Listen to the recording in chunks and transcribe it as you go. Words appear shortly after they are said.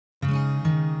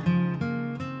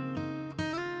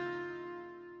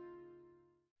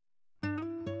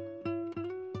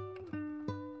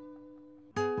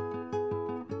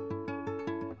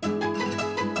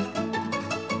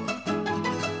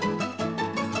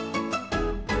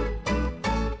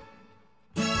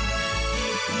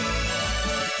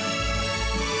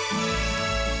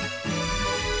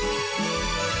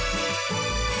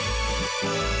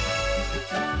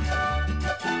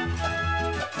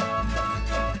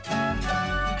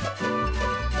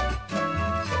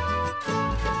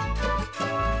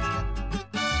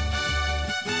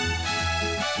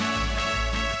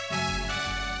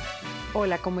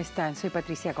Hola, ¿cómo están? Soy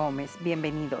Patricia Gomez.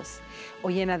 Bienvenidos.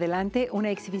 Hoy en Adelante, una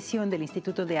exhibición del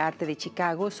Instituto de Arte de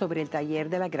Chicago sobre el Taller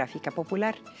de la Gráfica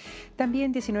Popular.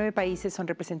 También 19 países son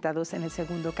representados en el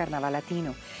segundo Carnaval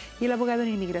Latino. Y el abogado en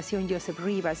inmigración Joseph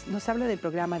Rivas nos habla del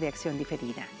programa de acción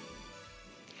diferida.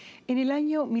 En el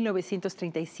año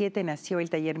 1937 nació el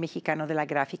Taller Mexicano de la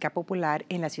Gráfica Popular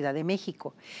en la Ciudad de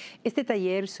México. Este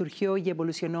taller surgió y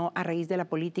evolucionó a raíz de la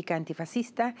política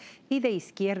antifascista y de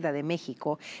izquierda de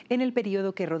México en el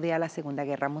periodo que rodea la Segunda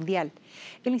Guerra Mundial.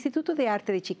 El Instituto de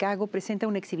Arte de Chicago presenta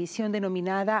una exhibición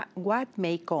denominada What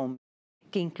May Come,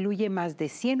 que incluye más de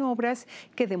 100 obras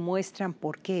que demuestran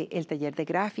por qué el taller de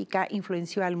gráfica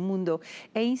influenció al mundo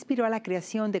e inspiró a la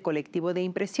creación de colectivo de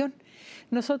impresión.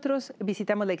 Nosotros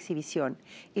visitamos la exhibición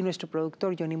y nuestro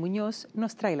productor Johnny Muñoz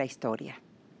nos trae la historia.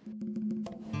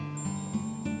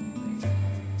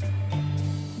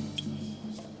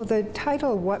 The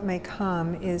title, What May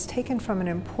Come, is taken from an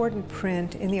important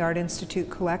print in the Art Institute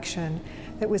collection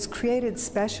that was created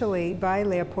specially by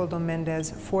Leopoldo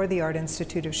Mendez for the Art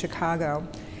Institute of Chicago.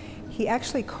 He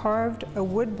actually carved a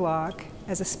wood block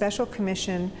as a special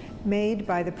commission made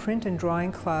by the Print and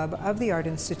Drawing Club of the Art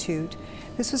Institute.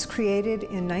 This was created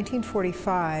in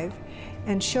 1945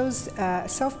 and shows a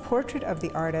self-portrait of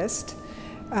the artist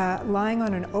lying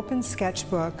on an open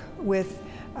sketchbook with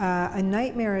a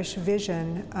nightmarish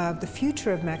vision of the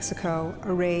future of Mexico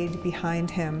arrayed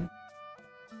behind him.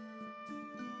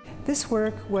 This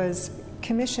work was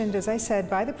commissioned, as I said,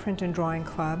 by the Print and Drawing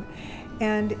Club,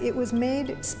 and it was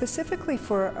made specifically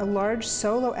for a large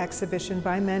solo exhibition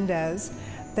by Mendez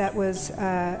that was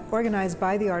organized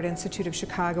by the Art Institute of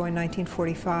Chicago in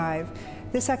 1945.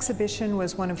 This exhibition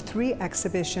was one of 3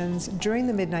 exhibitions during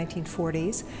the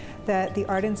mid-1940s that the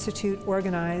Art Institute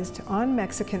organized on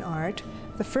Mexican art,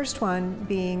 the first one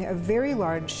being a very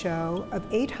large show of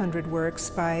 800 works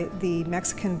by the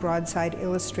Mexican broadside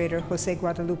illustrator Jose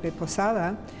Guadalupe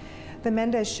Posada, the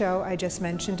Mendez show I just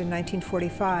mentioned in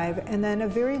 1945, and then a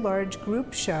very large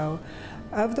group show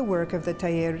of the work of the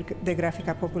Taller de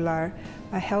Grafica Popular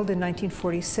held in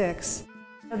 1946.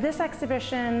 This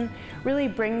exhibition really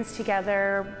brings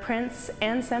together prints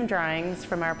and some drawings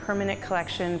from our permanent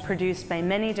collection produced by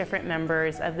many different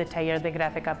members of the Taller de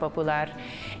Grafica Popular,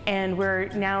 and we're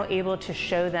now able to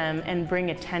show them and bring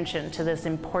attention to this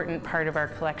important part of our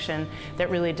collection that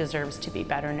really deserves to be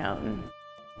better known.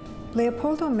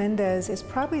 Leopoldo Mendez is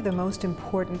probably the most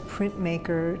important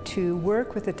printmaker to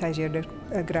work with the Taller de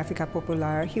Grafica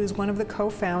Popular. He was one of the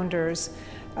co-founders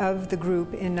of the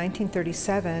group in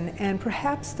 1937 and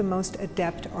perhaps the most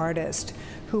adept artist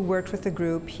who worked with the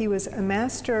group. He was a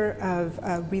master of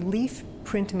relief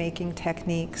printmaking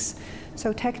techniques.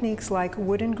 So techniques like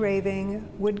wood engraving,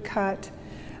 wood cut,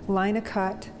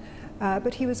 linocut,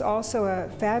 but he was also a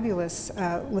fabulous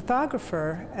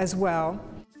lithographer as well.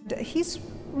 He's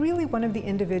really one of the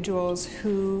individuals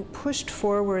who pushed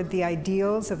forward the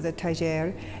ideals of the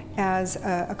Taller as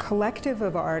a collective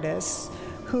of artists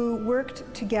who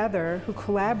worked together, who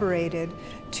collaborated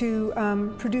to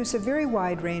produce a very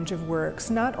wide range of works,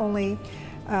 not only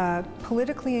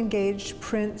politically engaged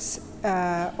prints,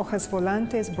 hojas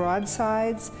volantes,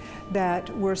 broadsides, that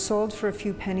were sold for a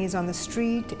few pennies on the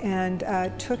street and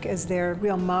took as their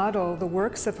real model the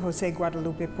works of Jose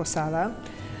Guadalupe Posada,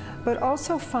 but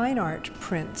also fine art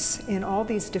prints in all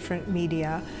these different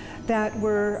media that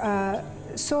were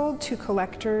sold to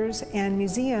collectors and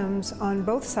museums on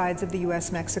both sides of the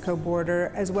US-Mexico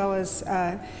border, as well as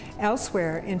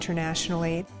elsewhere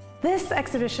internationally. This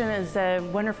exhibition is a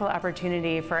wonderful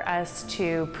opportunity for us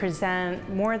to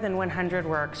present more than 100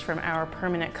 works from our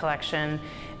permanent collection,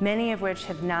 many of which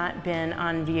have not been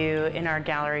on view in our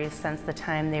galleries since the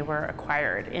time they were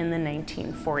acquired in the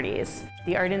 1940s.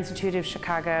 The Art Institute of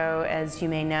Chicago, as you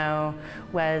may know,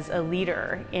 was a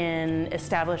leader in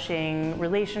establishing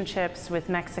relationships with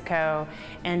Mexico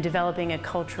and developing a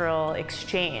cultural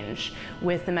exchange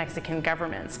with the Mexican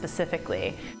government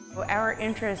specifically. Our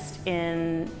interest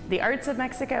in the arts of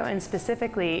Mexico, and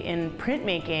specifically in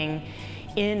printmaking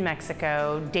in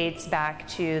Mexico, dates back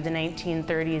to the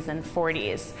 1930s and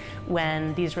 40s,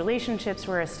 when these relationships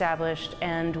were established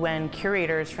and when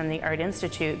curators from the Art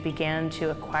Institute began to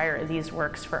acquire these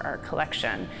works for our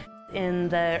collection. In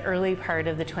the early part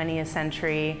of the 20th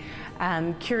century,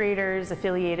 curators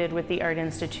affiliated with the Art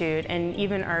Institute and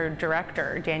even our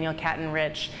director, Daniel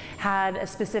Catton-Rich, had a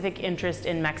specific interest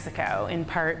in Mexico, in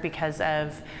part because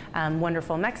of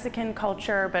wonderful Mexican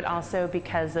culture, but also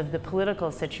because of the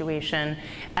political situation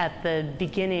at the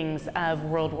beginnings of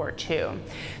World War II.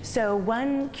 So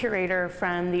one curator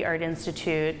from the Art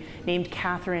Institute named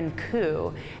Catherine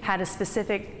Koo had a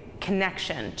specific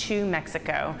connection to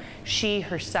Mexico. She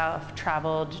herself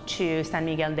traveled to San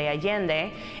Miguel de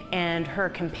Allende, and her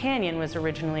companion was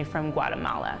originally from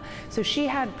Guatemala. So she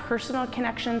had personal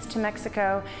connections to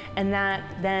Mexico, and that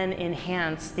then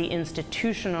enhanced the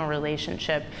institutional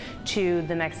relationship to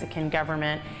the Mexican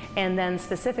government, and then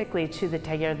specifically to the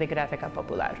Taller de Grafica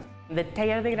Popular. The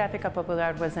Taller de Grafica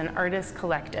Popular was an artist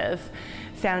collective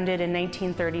founded in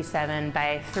 1937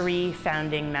 by 3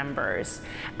 founding members,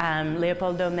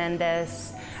 Leopoldo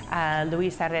Mendez,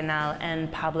 Luis Arenal,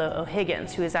 and Pablo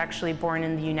O'Higgins, who was actually born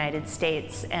in the United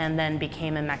States and then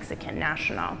became a Mexican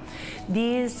national.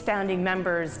 These founding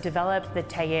members developed the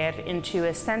Taller into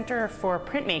a center for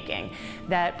printmaking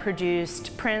that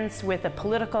produced prints with a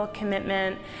political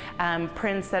commitment,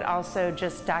 prints that also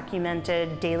just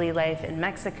documented daily life in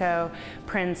Mexico,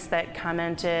 prints that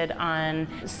commented on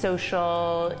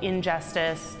social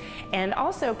injustice, and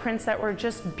also prints that were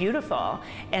just beautiful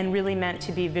and really meant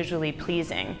to be visually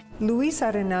pleasing. Luis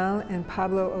Arenal and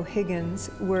Pablo O'Higgins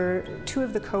were 2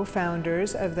 of the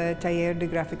co-founders of the Taller de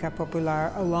Grafica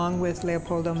Popular, along with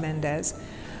Leopoldo Mendez.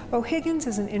 O'Higgins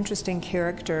is an interesting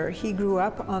character. He grew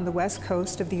up on the west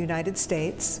coast of the United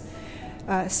States,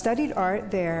 studied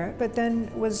art there, but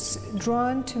then was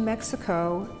drawn to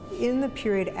Mexico in the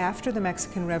period after the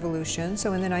Mexican Revolution,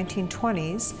 so in the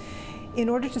 1920s, in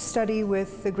order to study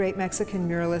with the great Mexican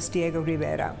muralist Diego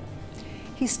Rivera.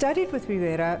 He studied with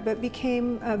Rivera, but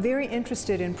became very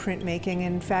interested in printmaking,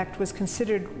 and in fact was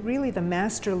considered really the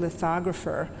master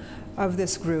lithographer of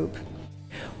this group.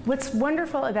 What's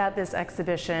wonderful about this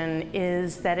exhibition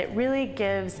is that it really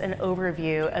gives an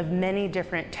overview of many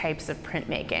different types of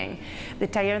printmaking. The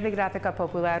Taller de Grafica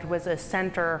Popular was a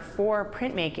center for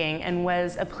printmaking and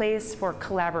was a place for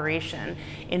collaboration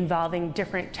involving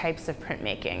different types of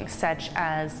printmaking, such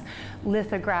as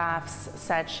lithographs,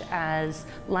 such as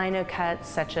lino cuts,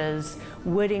 such as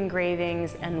wood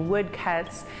engravings and wood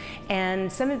cuts.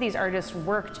 And some of these artists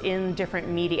worked in different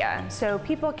media. So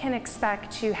people can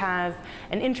expect to have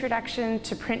an introduction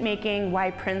to printmaking,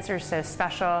 why prints are so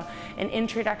special, an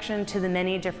introduction to the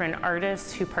many different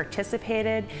artists who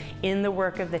participated in the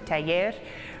work of the Taller,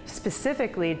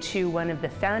 specifically to one of the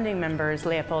founding members,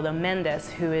 Leopoldo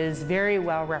Mendez, who is very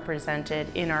well represented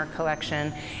in our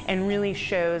collection and really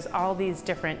shows all these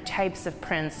different types of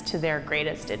prints to their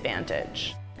greatest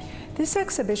advantage. This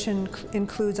exhibition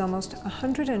includes almost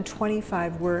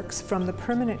 125 works from the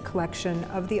permanent collection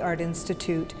of the Art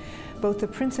Institute, both the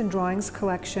prints and drawings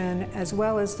collection as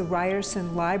well as the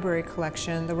Ryerson Library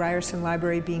collection, the Ryerson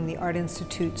Library being the Art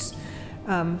Institute's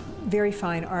very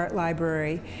fine art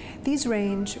library. These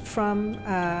range from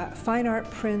fine art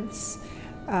prints,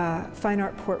 fine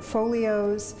art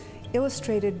portfolios,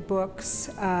 illustrated books,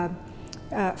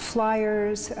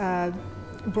 flyers,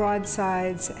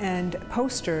 broadsides, and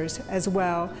posters as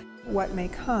well. What may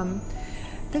come.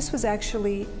 This was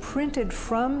actually printed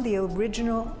from the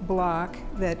original block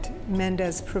that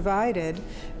Mendez provided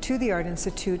to the Art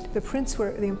Institute.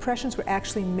 The impressions were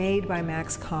actually made by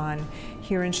Max Kahn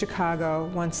here in Chicago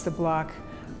once the block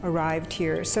arrived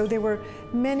here. So there were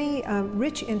many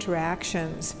rich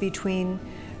interactions between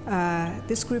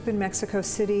this group in Mexico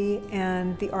City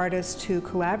and the artists who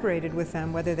collaborated with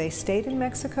them, whether they stayed in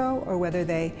Mexico or whether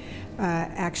they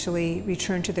actually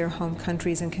returned to their home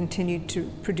countries and continued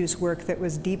to produce work that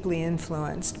was deeply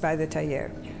influenced by the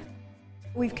Taller.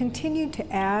 We've continued to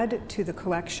add to the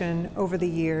collection over the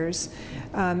years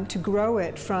to grow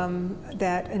it from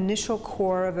that initial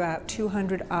core of about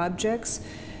 200 objects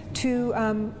to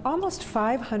almost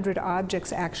 500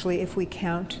 objects, actually, if we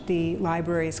count the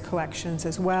library's collections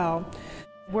as well.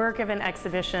 Work of an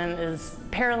exhibition is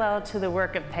parallel to the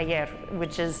work of Taller,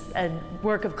 which is a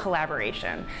work of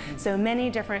collaboration. So many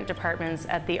different departments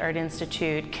at the Art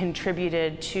Institute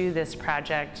contributed to this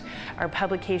project. Our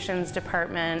publications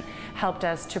department helped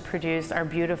us to produce our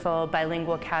beautiful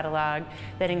bilingual catalog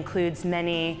that includes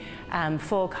many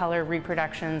full-color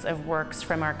reproductions of works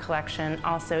from our collection,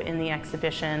 also in the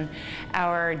exhibition.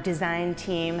 Our design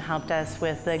team helped us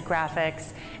with the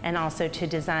graphics and also to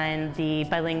design the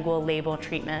bilingual label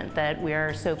treatment that we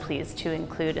are so pleased to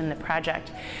include in the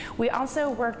project. We also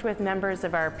worked with members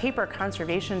of our paper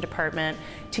conservation department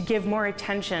to give more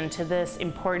attention to this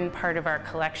important part of our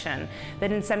collection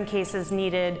that in some cases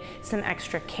needed some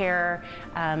extra care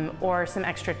or some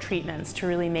extra treatments to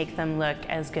really make them look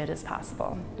as good as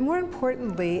possible. More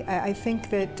importantly, I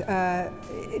think that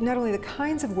not only the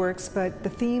kinds of works, but the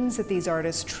themes that these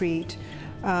artists treat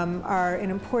are an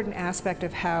important aspect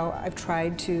of how I've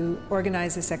tried to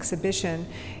organize this exhibition.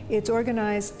 It's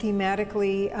organized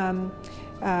thematically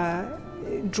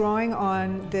drawing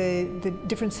on the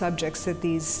different subjects that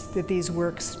these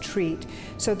works treat.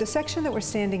 So the section that we're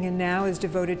standing in now is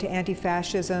devoted to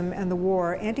anti-fascism and the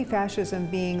war, anti-fascism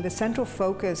being the central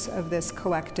focus of this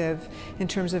collective in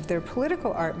terms of their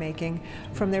political art making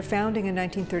from their founding in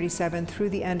 1937 through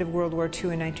the end of World War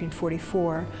II in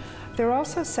 1944. There are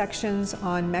also sections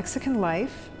on Mexican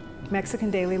life, Mexican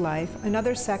daily life,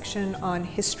 another section on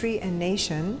history and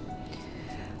nation,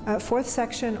 a fourth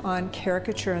section on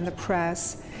caricature and the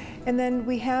press, and then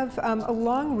we have a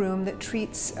long room that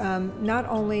treats not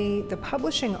only the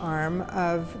publishing arm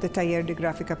of the Taller de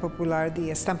Grafica Popular,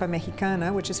 the Estampa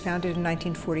Mexicana, which is founded in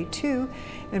 1942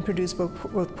 and produced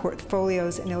both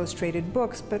portfolios and illustrated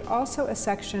books, but also a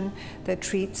section that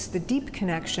treats the deep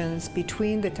connections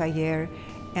between the Taller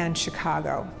and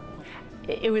Chicago.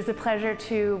 It was a pleasure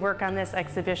to work on this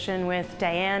exhibition with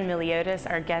Diane Miliotis,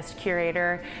 our guest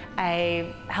curator.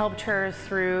 I helped her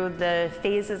through the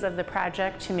phases of the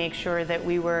project to make sure that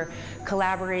we were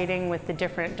collaborating with the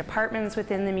different departments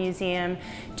within the museum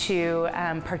to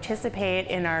participate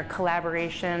in our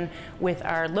collaboration with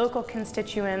our local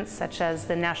constituents, such as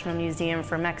the National Museum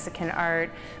for Mexican Art,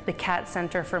 the Katz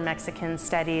Center for Mexican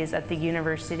Studies at the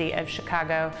University of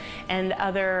Chicago, and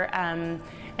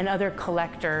other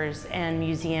collectors and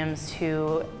museums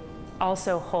who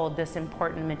also hold this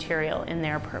important material in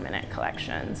their permanent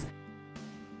collections.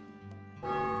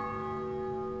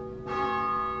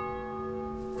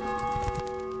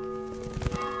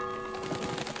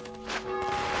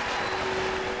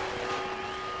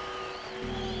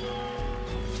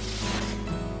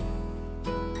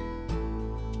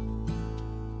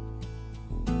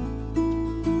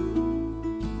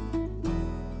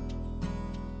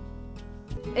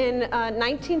 In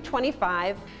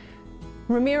 1925,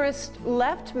 Ramirez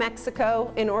left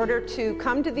Mexico in order to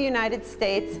come to the United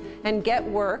States and get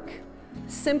work,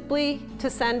 simply to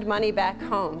send money back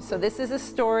home. So this is a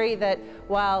story that,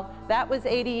 while that was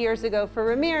 80 years ago for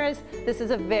Ramirez, this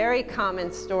is a very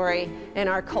common story in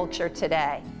our culture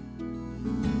today.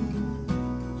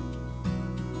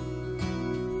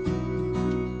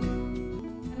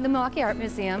 The Milwaukee Art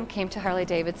Museum came to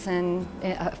Harley-Davidson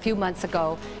a few months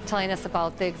ago telling us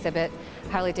about the exhibit.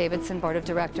 Harley-Davidson Board of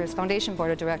Directors, Foundation Board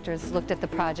of Directors looked at the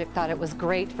project, thought it was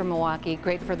great for Milwaukee,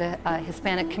 great for the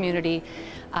Hispanic community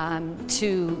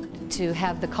to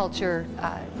have the culture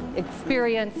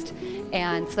experienced,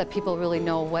 and so that people really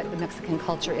know what the Mexican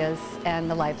culture is and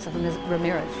the lives of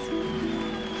Ramirez.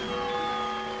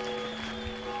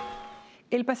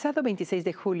 El pasado 26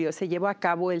 de julio se llevó a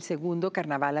cabo el segundo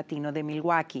Carnaval Latino de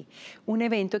Milwaukee, un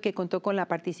evento que contó con la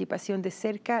participación de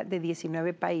cerca de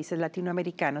 19 países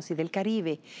latinoamericanos y del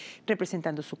Caribe,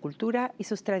 representando su cultura y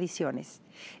sus tradiciones.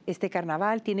 Este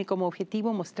carnaval tiene como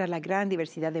objetivo mostrar la gran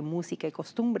diversidad de música y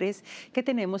costumbres que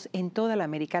tenemos en toda la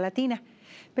América Latina.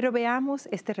 Pero veamos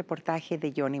este reportaje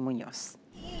de Johnny Muñoz.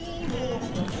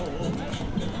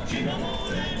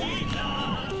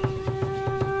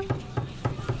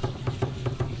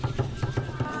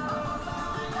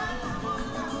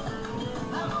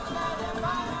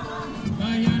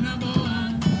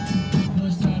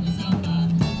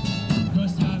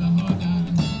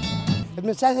 El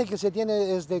mensaje que se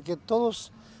tiene es de que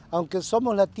todos, aunque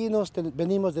somos latinos,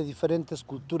 venimos de diferentes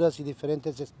culturas y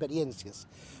diferentes experiencias,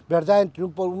 ¿verdad? Entre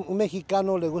un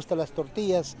mexicano le gustan las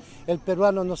tortillas, el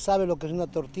peruano no sabe lo que es una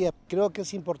tortilla. Creo que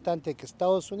es importante que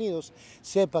Estados Unidos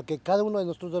sepa que cada uno de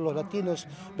nosotros, los latinos,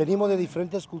 venimos de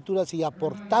diferentes culturas y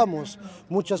aportamos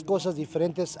muchas cosas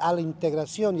diferentes a la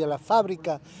integración y a la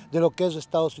fábrica de lo que es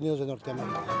Estados Unidos de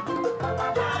Norteamérica.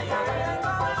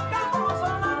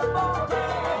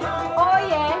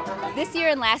 This year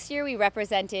and last year we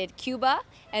represented Cuba,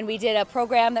 and we did a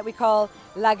program that we call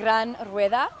La Gran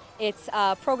Rueda. It's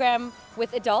a program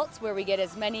with adults where we get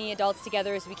as many adults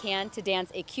together as we can to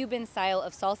dance a Cuban style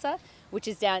of salsa, which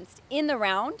is danced in the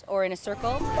round or in a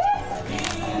circle.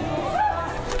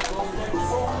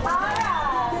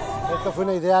 Esta fue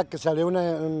una idea que salió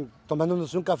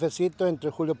tomándonos un cafecito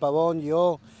entre Julio Pavón,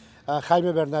 yo,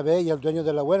 Jaime Bernabé y el dueño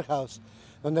de la Warehouse,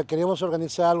 donde queríamos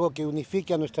organizar algo que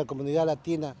unifique a nuestra comunidad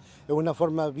latina de una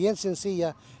forma bien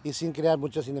sencilla y sin crear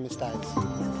muchas enemistades.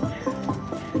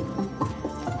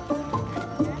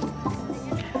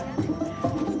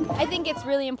 I think it's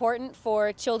really important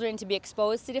for children to be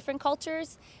exposed to different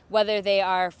cultures, whether they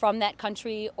are from that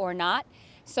country or not.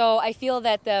 So I feel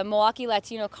that the Milwaukee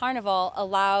Latino Carnival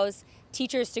allows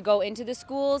teachers to go into the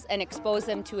schools and expose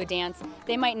them to a dance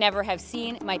they might never have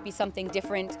seen. It might be something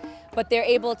different, but they're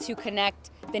able to connect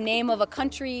the name of a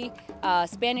country a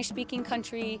Spanish-speaking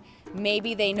country,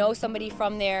 maybe they know somebody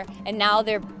from there, and now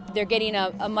they're getting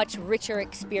a much richer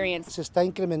experience. Se está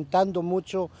incrementando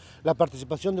mucho la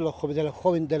participación de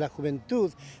la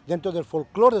juventud dentro del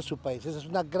folclore de su país. Esa es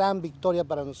una gran victoria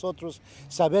para nosotros,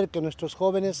 saber que nuestros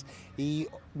jóvenes y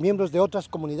miembros de otras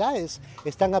comunidades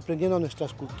están aprendiendo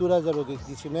nuestras culturas de los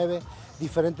 19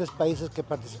 diferentes países que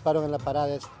participaron en la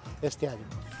parada este año.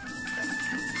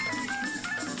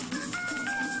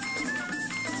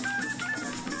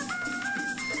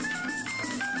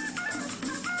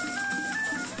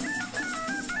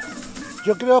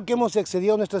 Yo creo que hemos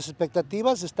excedido nuestras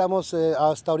expectativas.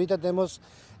 Hasta ahorita tenemos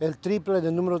el triple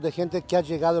de números de gente que ha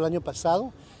llegado el año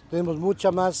pasado. Tenemos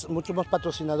muchos más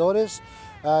patrocinadores.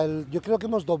 Yo creo que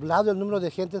hemos doblado el número de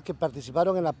gente que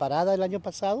participaron en la parada el año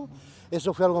pasado.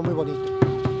 Eso fue algo muy bonito.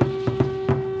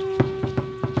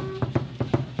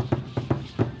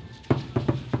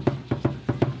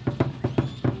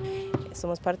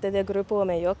 Somos parte del grupo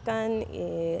Meyocan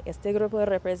y este grupo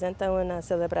representa una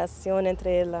celebración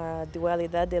entre la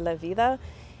dualidad de la vida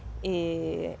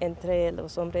y entre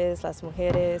los hombres, las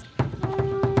mujeres.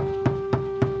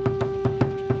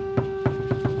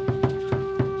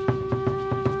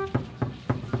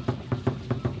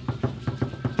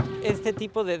 Este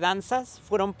tipo de danzas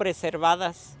fueron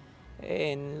preservadas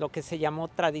en lo que se llamó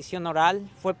tradición oral,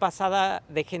 fue pasada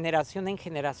de generación en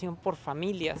generación por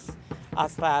familias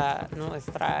hasta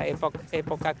nuestra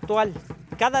época actual.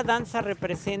 Cada danza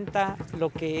representa lo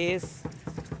que es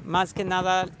más que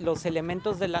nada los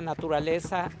elementos de la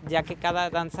naturaleza, ya que cada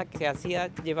danza que se hacía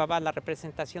llevaba la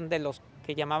representación de los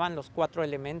que llamaban los 4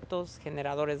 elementos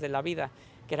generadores de la vida,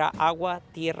 que era agua,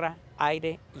 tierra,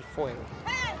 aire y fuego.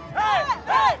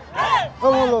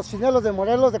 Somos los chinelos de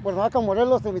Morelos, de Cuernavaca,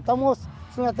 Morelos, te invitamos.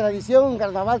 Es una tradición, un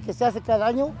carnaval que se hace cada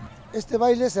año.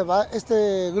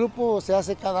 Este grupo se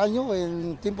hace cada año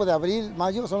en tiempo de abril,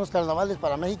 mayo, son los carnavales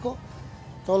para México.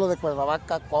 Todo lo de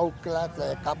Cuernavaca, Cuautla,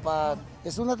 Tlayacapan.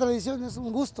 Es una tradición, es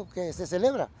un gusto que se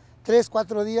celebra. 3,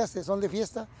 4 días son de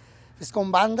fiesta. Es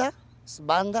con banda,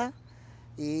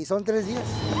 y son 3 días.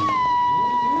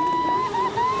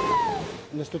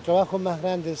 Nuestro trabajo más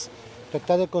grande es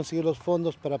tratar de conseguir los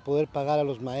fondos para poder pagar a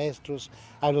los maestros,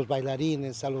 a los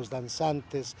bailarines, a los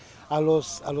danzantes, a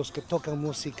los que tocan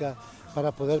música,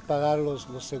 para poder pagar los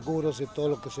seguros y todo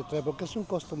lo que se trae, porque es un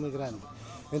costo muy grande.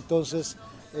 Entonces,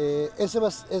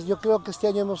 yo creo que este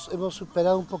año hemos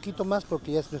superado un poquito más,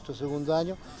 porque ya es nuestro segundo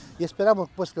año, y esperamos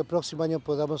pues que el próximo año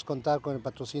podamos contar con el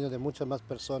patrocinio de muchas más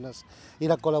personas y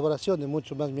la colaboración de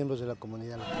muchos más miembros de la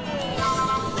comunidad.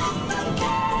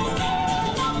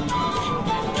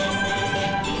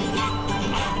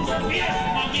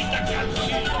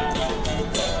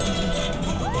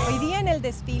 Hoy día en el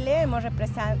desfile hemos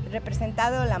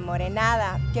representado la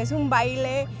morenada, que es un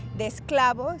baile de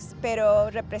esclavos, pero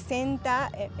representa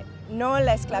no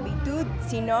la esclavitud,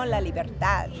 sino la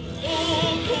libertad.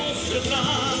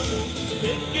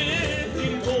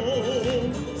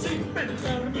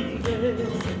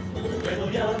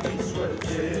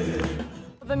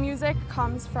 The music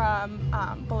comes from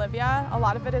Bolivia. A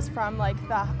lot of it is from like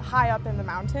the high up in the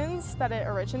mountains that it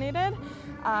originated,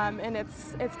 and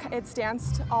it's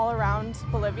danced all around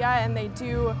Bolivia. And they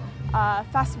do a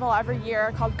festival every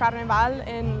year called Carnival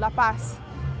in La Paz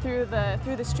through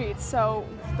the streets. So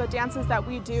the dances that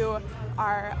we do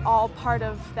are all part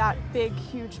of that big,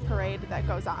 huge parade that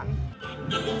goes on.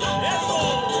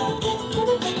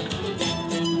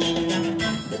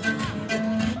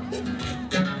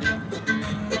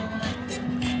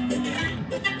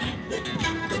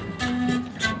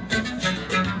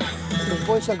 Los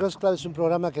Boys and Girls Club es un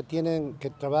programa que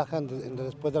trabajan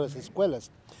después de las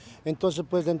escuelas. Entonces,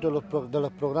 pues dentro de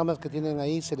los programas que tienen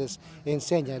ahí se les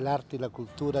enseña el arte y la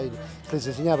cultura, y se les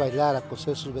enseña a bailar, a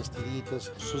coser sus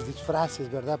vestiditos, sus disfraces,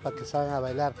 ¿verdad?, para que salgan a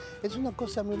bailar. Es una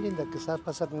cosa muy linda que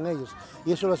pasa con ellos.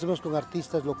 Y eso lo hacemos con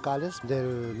artistas locales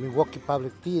del Milwaukee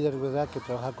Public Theater, ¿verdad?, que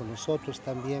trabaja con nosotros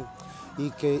también. Y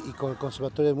con el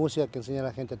Conservatorio de Música, que enseña a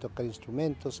la gente a tocar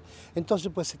instrumentos. Entonces,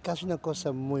 pues se hace una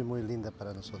cosa muy, muy linda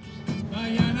para nosotros.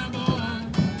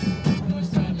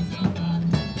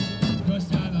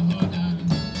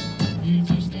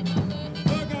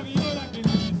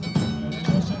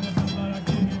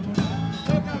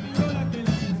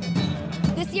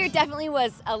 This year definitely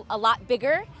was a lot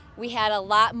bigger. We had a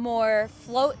lot more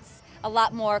floats, a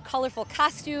lot more colorful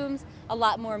costumes, a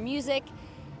lot more music.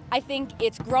 I think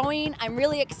it's growing. I'm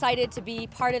really excited to be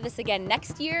part of this again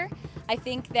next year. I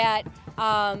think that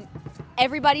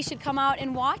everybody should come out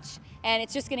and watch, and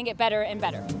it's just going to get better and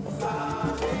better.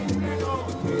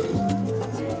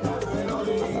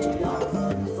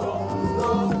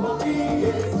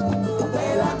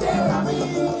 De la tierra.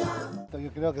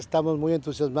 Yo creo que estamos muy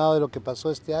entusiasmados de lo que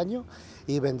pasó este año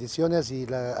y bendiciones y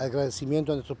el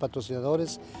agradecimiento a nuestros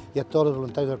patrocinadores y a todos los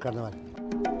voluntarios del carnaval.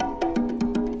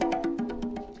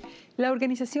 La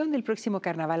organización del próximo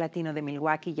Carnaval Latino de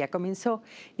Milwaukee ya comenzó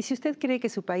y si usted cree que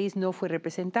su país no fue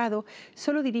representado,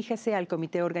 solo diríjase al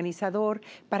comité organizador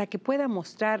para que pueda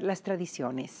mostrar las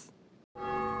tradiciones.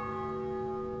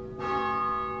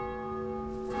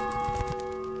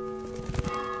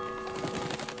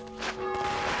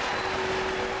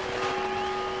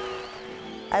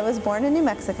 I was born in New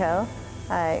Mexico.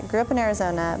 I grew up in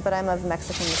Arizona, but I'm of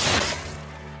Mexican descent.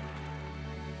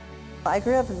 I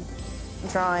grew up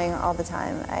drawing all the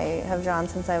time. I have drawn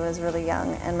since I was really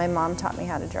young, and my mom taught me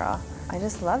how to draw. I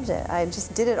just loved it. I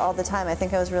just did it all the time. I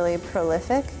think I was really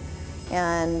prolific,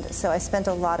 and so I spent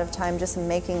a lot of time just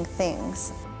making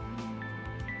things.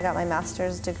 I got my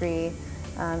master's degree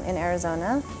in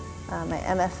Arizona, my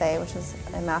MFA, which is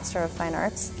a Master of Fine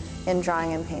Arts, in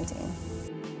drawing and painting.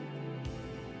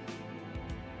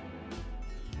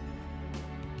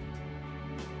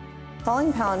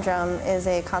 Falling palindrome is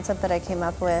a concept that I came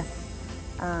up with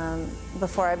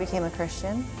before I became a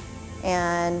Christian,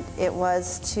 and it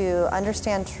was to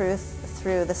understand truth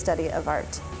through the study of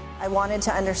art. I wanted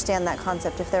to understand that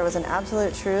concept, if there was an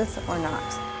absolute truth or not.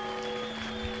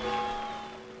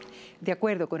 De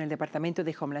acuerdo con el Departamento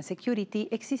de Homeland Security,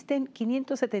 existen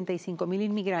 575,000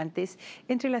 inmigrantes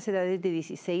entre las edades de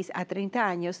 16 a 30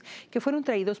 años que fueron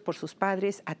traídos por sus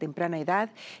padres a temprana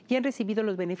edad y han recibido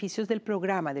los beneficios del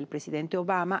programa del presidente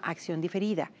Obama, Acción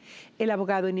Diferida. El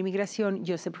abogado en inmigración,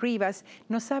 Joseph Rivas,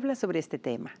 nos habla sobre este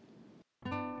tema.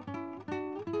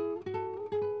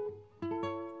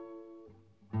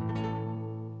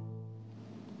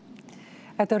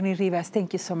 Attorney Rivas,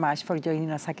 thank you so much for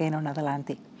joining us again on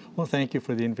Adelante. Well, thank you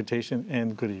for the invitation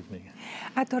and good evening.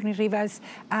 Attorney Rivas,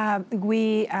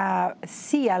 we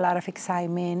see a lot of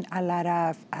excitement, a lot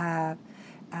of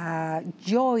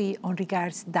joy on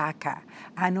regards DACA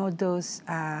and all those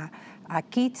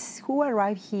kids who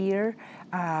arrive here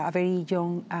a very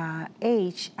young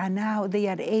age, and now they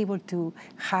are able to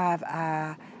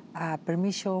have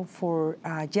permission for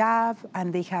a job,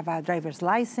 and they have a driver's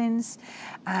license.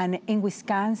 And in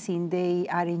Wisconsin, they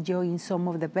are enjoying some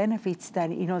of the benefits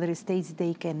that in other states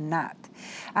they cannot.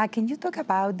 Can you talk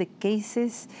about the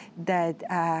cases that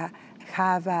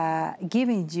have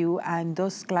given you and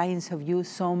those clients of you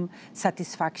some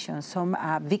satisfaction, some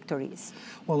victories?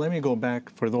 Well, let me go back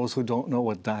for those who don't know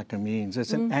what DACA means.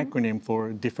 It's an acronym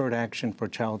for Deferred Action for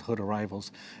Childhood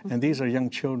Arrivals. And these are young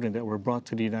children that were brought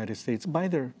to the United States by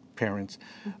their parents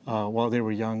while they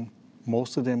were young.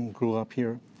 Most of them grew up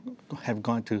here, have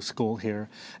gone to school here.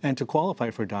 And to qualify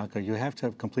for DACA, you have to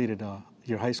have completed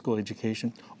your high school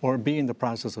education or be in the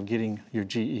process of getting your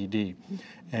GED.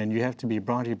 And you have to be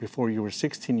brought here before you were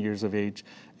 16 years of age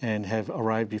and have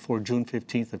arrived before June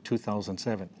 15th of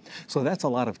 2007. So that's a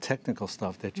lot of technical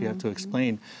stuff that you have to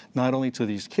explain not only to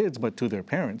these kids but to their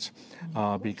parents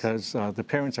because the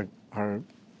parents are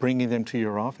bringing them to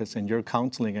your office and you're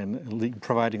counseling and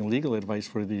providing legal advice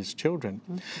for these children.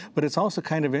 But it's also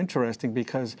kind of interesting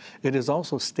because it is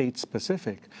also state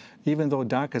specific. Even though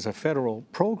DACA is a federal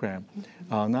program,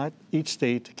 not each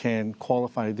state can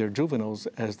qualify their juveniles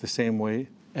as the same way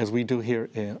as we do here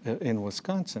in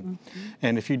Wisconsin.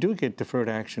 And if you do get deferred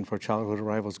action for childhood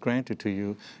arrivals granted to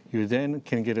you, you then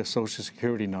can get a Social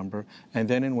Security number, and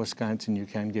then in Wisconsin you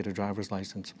can get a driver's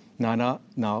license.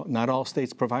 Not all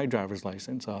states provide driver's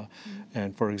license.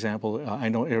 And for example, I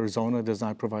know Arizona does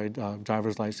not provide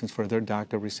driver's license for their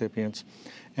DACA recipients.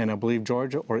 And I believe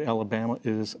Georgia or Alabama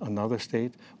is another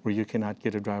state where you cannot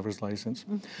get a driver's license.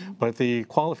 But the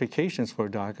qualifications for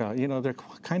DACA, you know, they're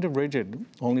kind of rigid.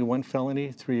 Only one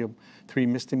felony, three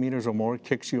misdemeanors or more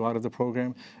kicks you out of the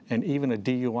program, and even a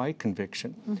DUI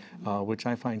conviction, which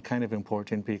I find kind of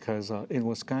important because in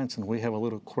Wisconsin, we have a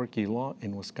little quirky law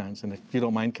in Wisconsin. If you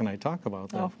don't mind, can I talk about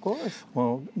that? Of course.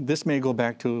 Well, this may go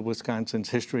back to Wisconsin's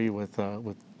history with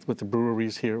the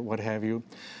breweries here, what have you.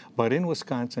 But in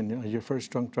Wisconsin, your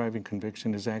first drunk driving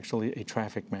conviction is actually a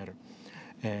traffic matter.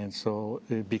 And so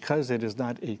because it is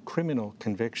not a criminal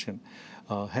conviction,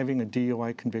 having a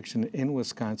DUI conviction in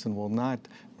Wisconsin will not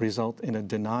result in a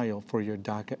denial for your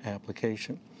DACA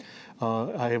application.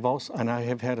 I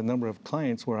have had a number of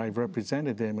clients where I've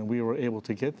represented them and we were able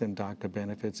to get them DACA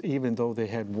benefits even though they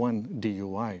had one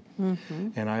DUI.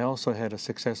 And I also had a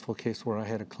successful case where I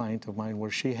had a client of mine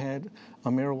where she had a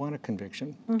marijuana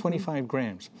conviction, 25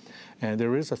 grams. And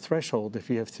there is a threshold. If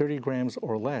you have 30 grams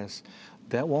or less,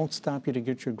 that won't stop you to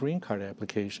get your green card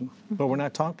application. But we're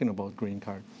not talking about green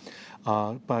card.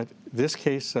 But this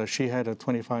case, she had a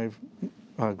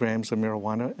grams of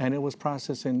marijuana, and it was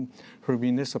processed in her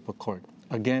municipal court.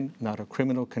 Again, not a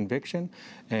criminal conviction,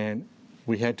 and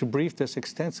we had to brief this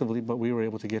extensively, but we were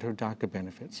able to get her DACA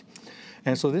benefits.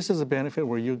 And so this is a benefit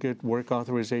where you get work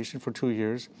authorization for 2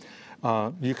 years.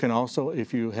 You can also,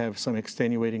 if you have some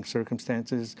extenuating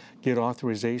circumstances, get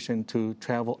authorization to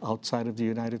travel outside of the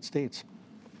United States.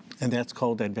 And that's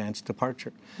called advanced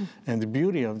departure. And the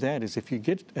beauty of that is if you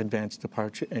get advanced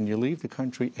departure and you leave the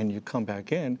country and you come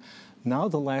back in, now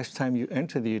the last time you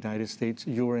enter the United States,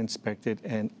 you were inspected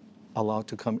and allowed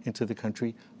to come into the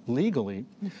country legally,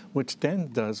 which then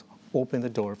does open the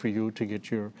door for you to get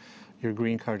your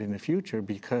green card in the future,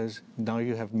 because now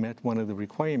you have met one of the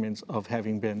requirements of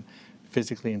having been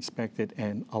physically inspected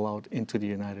and allowed into the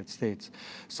United States.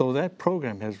 So that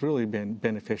program has really been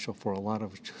beneficial for a lot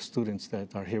of students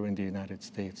that are here in the United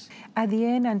States. At the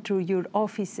end, and through your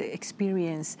office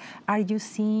experience, are you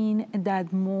seeing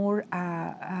that more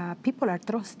people are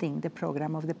trusting the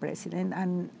program of the president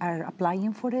and are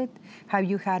applying for it? Have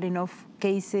you had enough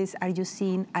cases? Are you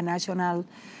seeing a national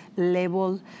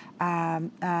level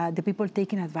the people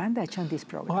taking advantage on this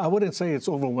program? Well, I wouldn't say it's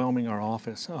overwhelming our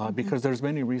office because there's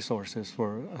many resources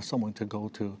for someone to go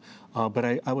to. But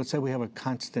I would say we have a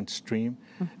constant stream.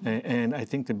 And I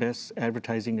think the best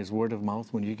advertising is word of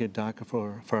mouth. When you get DACA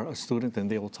for a student, then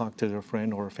they will talk to their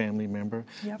friend or a family member.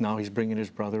 Now he's bringing his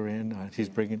brother in. He's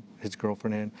bringing his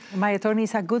girlfriend in. My attorney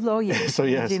is a good lawyer. So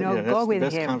yes, go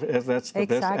with him. That's the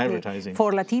best advertising.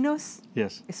 For Latinos?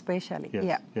 Yes. Especially.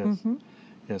 Yes.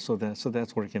 Yeah, so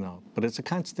that's working out. But it's a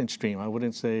constant stream. I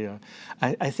wouldn't say,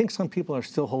 I think some people are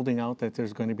still holding out that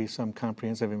there's going to be some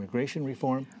comprehensive immigration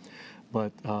reform,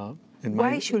 but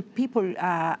why should people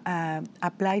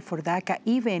apply for DACA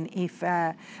even if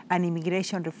an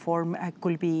immigration reform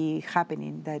could be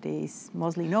happening? That is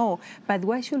mostly no. But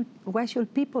why should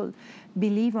people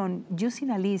believe on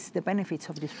using at least the benefits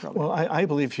of this program? Well, I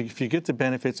believe if you get the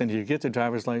benefits and you get the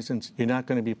driver's license, you're not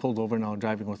going to be pulled over now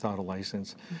driving without a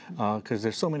license because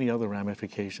there's so many other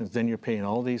ramifications. Then you're paying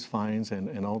all these fines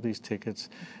and all these tickets,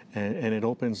 and it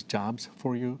opens jobs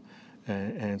for you.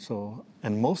 And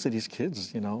most of these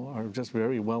kids, are just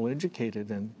very well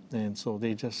educated, and so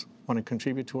they just want to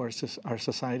contribute to our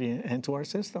society and to our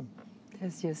system.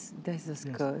 That's just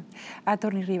good.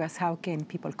 Attorney Rivas, how can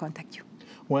people contact you?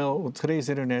 Well, today's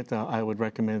internet, I would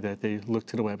recommend that they look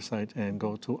to the website and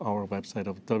go to our website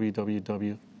of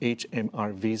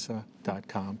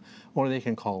www.hmrvisa.com, or they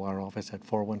can call our office at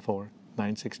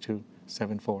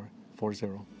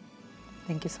 414-962-7440.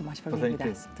 Thank you so much for being with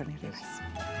us, Attorney Rivas.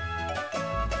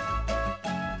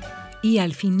 Y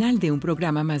al final de un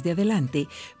programa más de Adelante,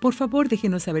 por favor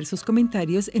déjenos saber sus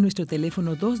comentarios en nuestro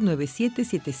teléfono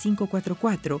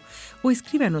 297-7544 o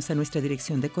escríbanos a nuestra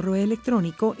dirección de correo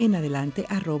electrónico en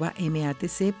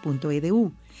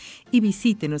adelante@matc.edu y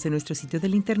visítenos en nuestro sitio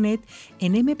del internet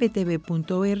en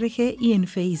mptv.org y en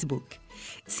Facebook.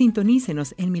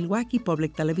 Sintonícenos en Milwaukee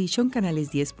Public Television,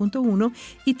 canales 10.1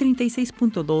 y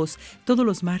 36.2 todos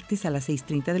los martes a las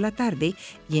 6:30 de la tarde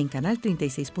y en canal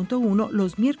 36.1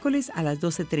 los miércoles a las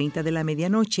 12:30 de la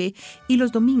medianoche y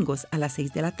los domingos a las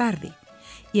 6 de la tarde.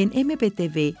 Y en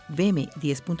MPTV VM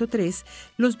 10.3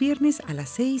 los viernes a las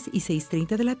 6 y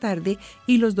 6:30 de la tarde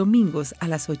y los domingos a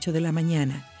las 8 de la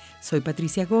mañana. Soy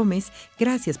Patricia Gomez,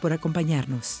 gracias por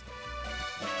acompañarnos.